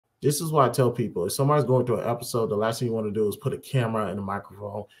This is why I tell people, if somebody's going through an episode, the last thing you want to do is put a camera and a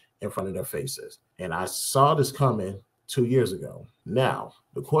microphone in front of their faces. And I saw this coming 2 years ago. Now,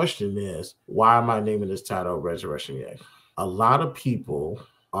 the question is, why am I naming this title Resurrection Ye? A lot of people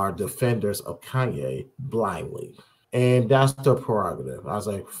are defenders of Kanye blindly. And that's their prerogative. I was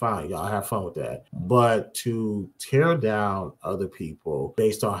like, fine, y'all have fun with that. But to tear down other people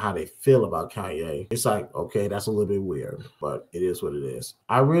based on how they feel about Kanye, it's like, okay, that's a little bit weird, but it is what it is.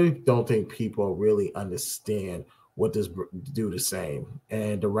 I really don't think people really understand what this dude is saying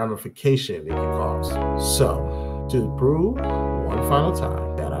and the ramification it can cause. So, to prove one final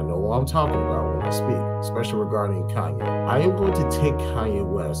time that I know what I'm talking about when I speak, especially regarding Kanye, I am going to take Kanye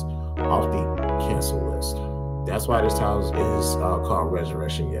West off the cancel list. That's why this title is called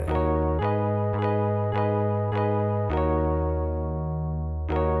Resurrection Ye.